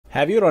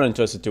Have you run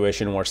into a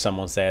situation where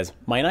someone says,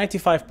 my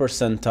 95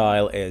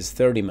 percentile is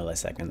 30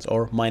 milliseconds,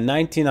 or my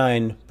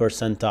 99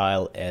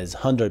 percentile is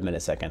 100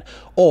 milliseconds,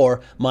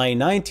 or my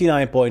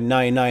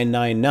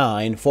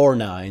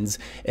 99.999949s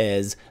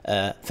is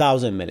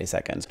 1000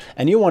 milliseconds,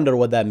 and you wonder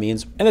what that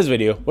means? In this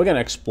video, we're going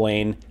to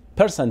explain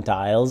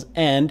percentiles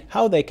and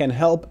how they can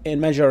help in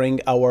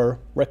measuring our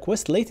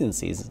request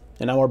latencies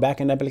in our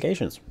backend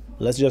applications.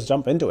 Let's just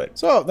jump into it.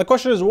 So the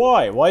question is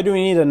why? Why do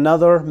we need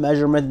another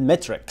measurement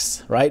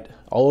metrics, right?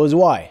 Always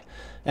why?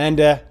 And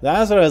the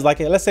answer is,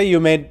 like, let's say you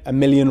made 1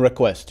 million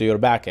requests to your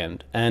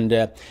backend,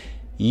 and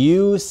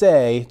you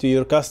say to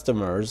your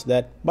customers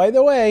that, by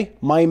the way,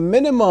 my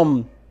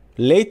minimum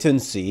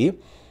latency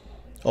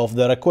of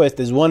the request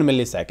is 1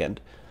 millisecond.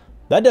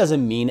 That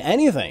doesn't mean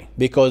anything,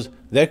 because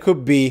there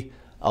could be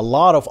a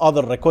lot of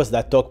other requests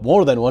that took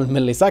more than 1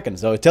 millisecond.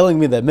 So telling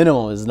me the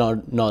minimum is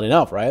not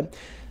enough, right?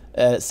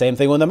 Same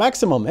thing with the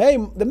maximum. Hey,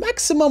 the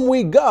maximum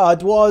we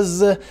got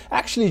was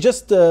actually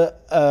just 300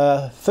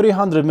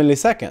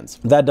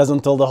 milliseconds. That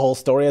doesn't tell the whole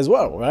story as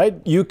well, right?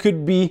 You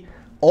could be,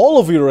 all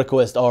of your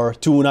requests are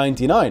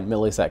 299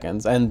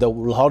 milliseconds, and the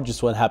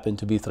largest one happened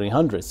to be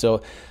 300.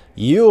 So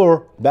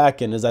your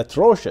backend is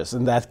atrocious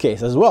in that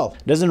case as well.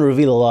 It doesn't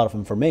reveal a lot of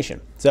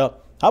information. So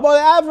how about the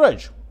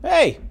average?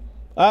 Hey,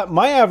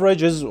 my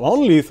average is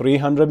only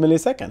 300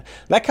 milliseconds.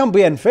 That can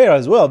be unfair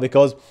as well,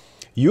 because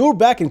your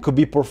backend could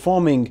be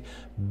performing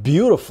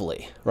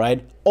beautifully,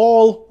 right?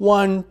 All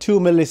 1-2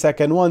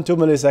 millisecond, 1-2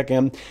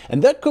 millisecond,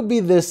 and that could be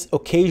this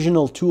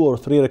occasional 2 or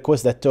 3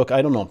 requests that took,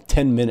 I don't know,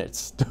 10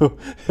 minutes to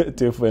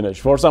finish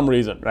for some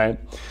reason, right?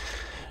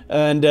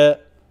 And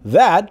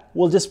that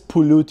will just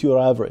pollute your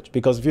average,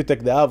 because if you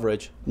take the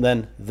average,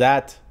 then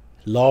that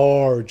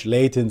large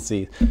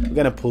latency is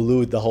gonna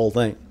pollute the whole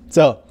thing.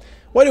 So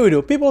what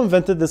do? People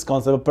invented this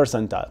concept of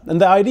percentile,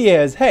 and the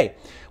idea is, hey,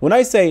 when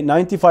I say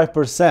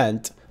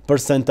 95%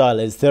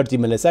 percentile is 30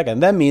 milliseconds,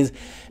 that means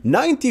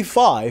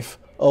 95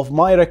 of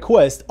my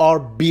requests are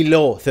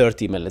below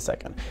 30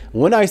 milliseconds.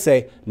 When I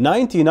say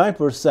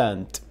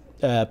 99%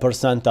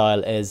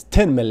 percentile is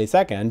 10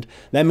 milliseconds,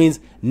 that means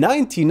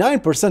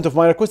 99% of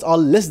my requests are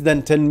less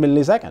than 10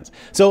 milliseconds.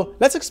 So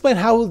let's explain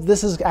how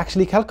this is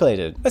actually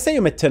calculated. Let's say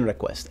you made 10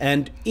 requests,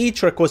 and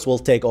each request will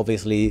take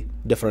obviously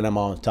different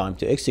amount of time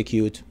to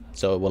execute,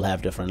 so it will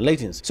have different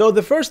latency. So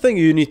the first thing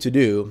you need to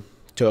do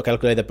to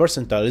calculate the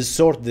percentile is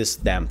sort this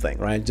damn thing,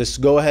 right? Just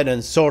go ahead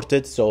and sort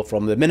it. So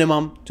from the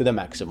minimum to the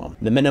maximum.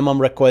 The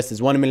minimum request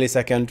is 1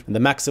 millisecond, and the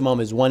maximum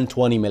is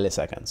 120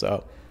 milliseconds.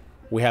 So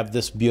we have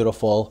this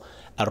beautiful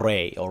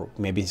array, or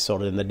maybe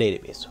sorted in the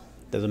database.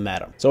 Doesn't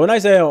matter. So when I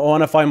say I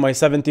want to find my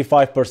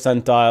 75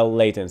 percentile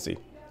latency,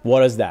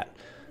 what is that?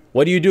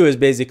 What you do is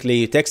basically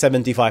you take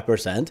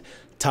 75%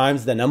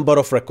 times the number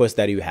of requests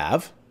that you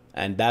have,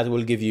 and that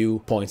will give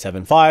you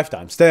 0.75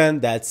 times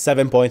 10. That's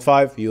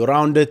 7.5. You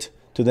round it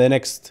to the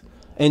next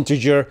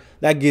integer,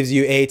 that gives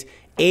you 8.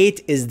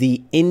 8 is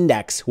the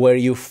index where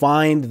you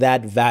find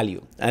that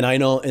value. And I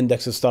know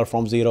indexes start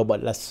from 0,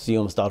 but let's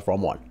assume start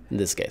from 1 in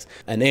this case.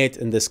 And 8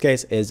 in this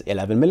case is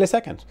 11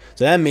 milliseconds.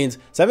 So that means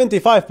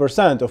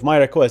 75% of my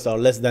requests are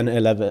less than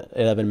 11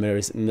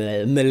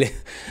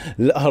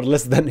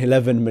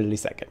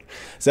 milliseconds.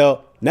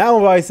 So now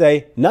if I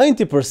say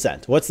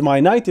 90%, what's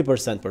my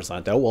 90%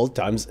 percentile? Well,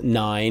 times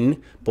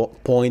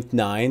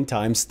 9.9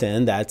 times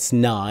 10, that's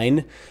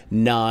 9.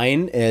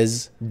 9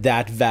 is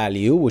that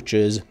value, which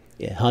is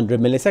 100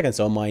 milliseconds.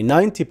 So my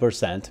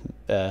 90%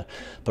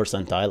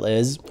 percentile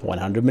is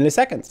 100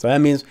 milliseconds. So that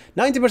means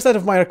 90%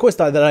 of my requests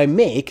that I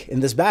make in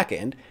this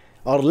backend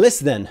are less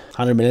than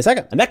 100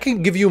 milliseconds. And that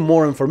can give you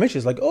more information.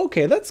 It's like,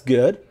 okay, that's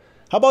good.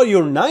 How about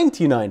your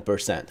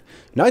 99%?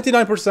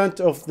 99%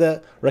 of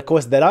the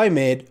requests that I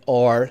made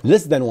are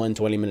less than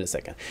 120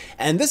 milliseconds.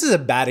 And this is a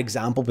bad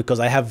example because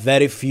I have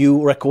very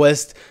few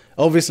requests.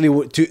 Obviously,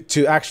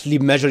 to actually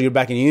measure your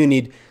backend, you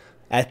need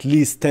at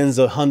least tens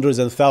of hundreds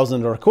and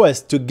thousands of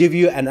requests to give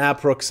you an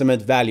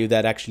approximate value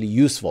that actually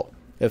useful.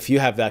 If you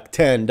have like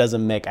 10,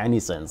 doesn't make any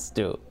sense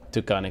to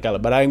kind of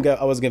calculate. But I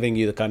was giving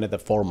you the kind of the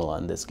formula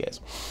in this case.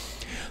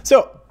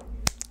 So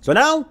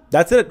now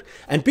that's it.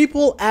 And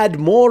people add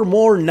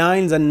more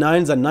nines and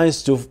nines and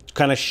nines to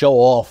kind of show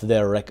off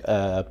their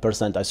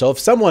percentile. So if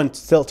someone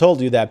still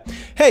told you that,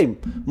 hey,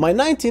 my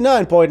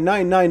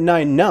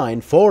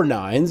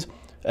 99.999949s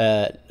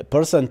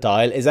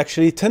percentile is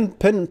actually 10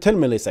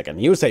 milliseconds,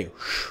 you say,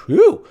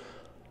 whew,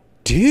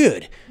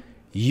 dude,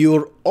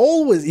 your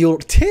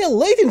tail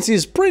latency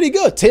is pretty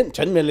good. 10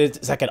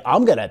 milliseconds,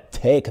 I'm gonna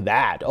take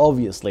that,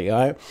 obviously,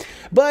 right?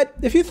 But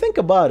if you think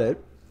about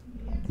it,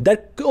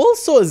 that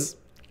also is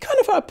kind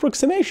of an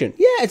approximation.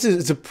 Yeah,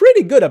 it's a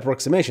pretty good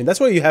approximation.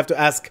 That's why you have to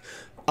ask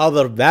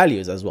other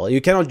values as well.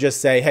 You cannot just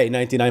say, hey,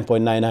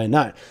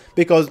 99.999,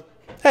 because,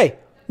 hey,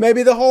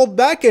 maybe the whole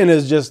backend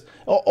is just,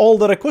 all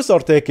the requests are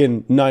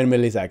taking 9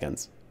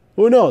 milliseconds.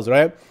 Who knows,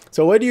 right?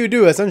 So what you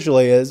do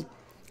essentially is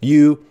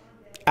you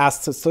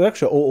ask the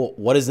structure, oh,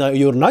 what is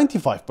your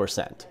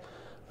 95%,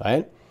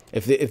 right?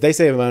 If they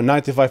say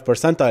 95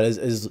 percentile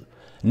is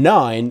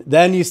 9,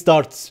 then you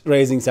start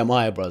raising some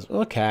eyebrows.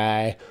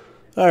 Okay,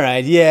 All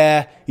right,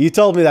 yeah, you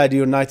told me that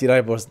you're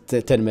 99 was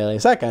 10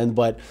 milliseconds,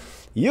 but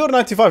your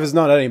 95 is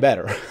not any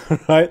better,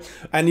 right?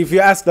 And if you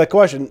ask that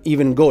question,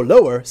 even go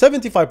lower,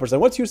 75%.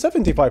 What's your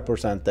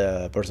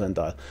 75%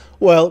 percentile?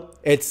 Well,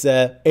 it's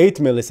 8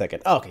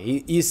 milliseconds.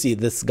 Okay, you see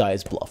this guy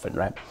is bluffing,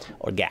 right?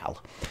 Or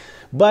gal.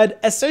 But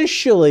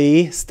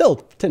essentially, still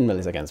 10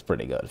 milliseconds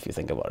pretty good if you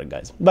think about it,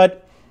 guys.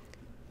 But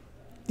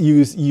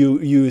you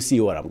see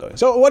what I'm going.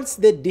 So what's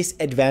the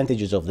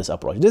disadvantages of this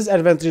approach?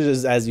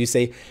 Disadvantages, as you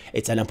say,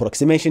 it's an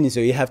approximation,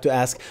 so you have to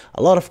ask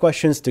a lot of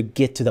questions to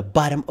get to the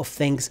bottom of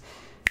things.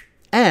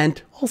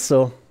 And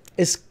also,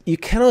 you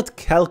cannot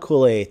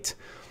calculate.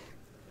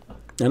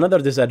 Another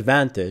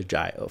disadvantage,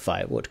 if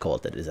I would call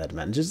it a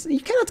disadvantage, is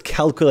you cannot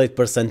calculate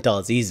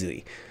percentiles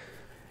easily.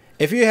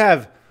 If you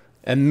have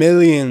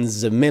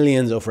millions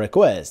of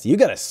requests, you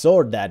gotta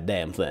sort that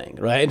damn thing,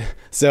 right?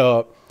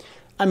 So,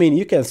 I mean,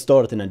 you can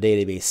store it in a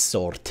database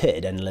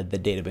sorted and let the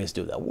database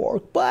do the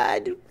work,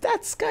 but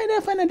that's kind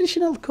of an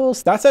additional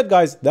cost. That's it,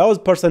 guys. That was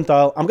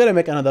percentile. I'm gonna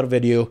make another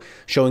video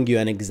showing you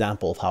an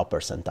example of how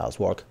percentiles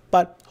work,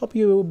 but hope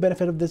you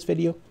benefit of this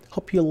video.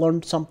 Hope you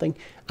learned something.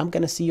 I'm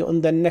gonna see you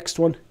on the next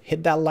one.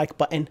 Hit that like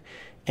button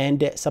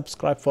and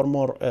subscribe for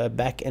more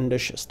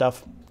back-endish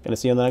stuff. Gonna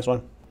see you on the next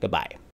one. Goodbye.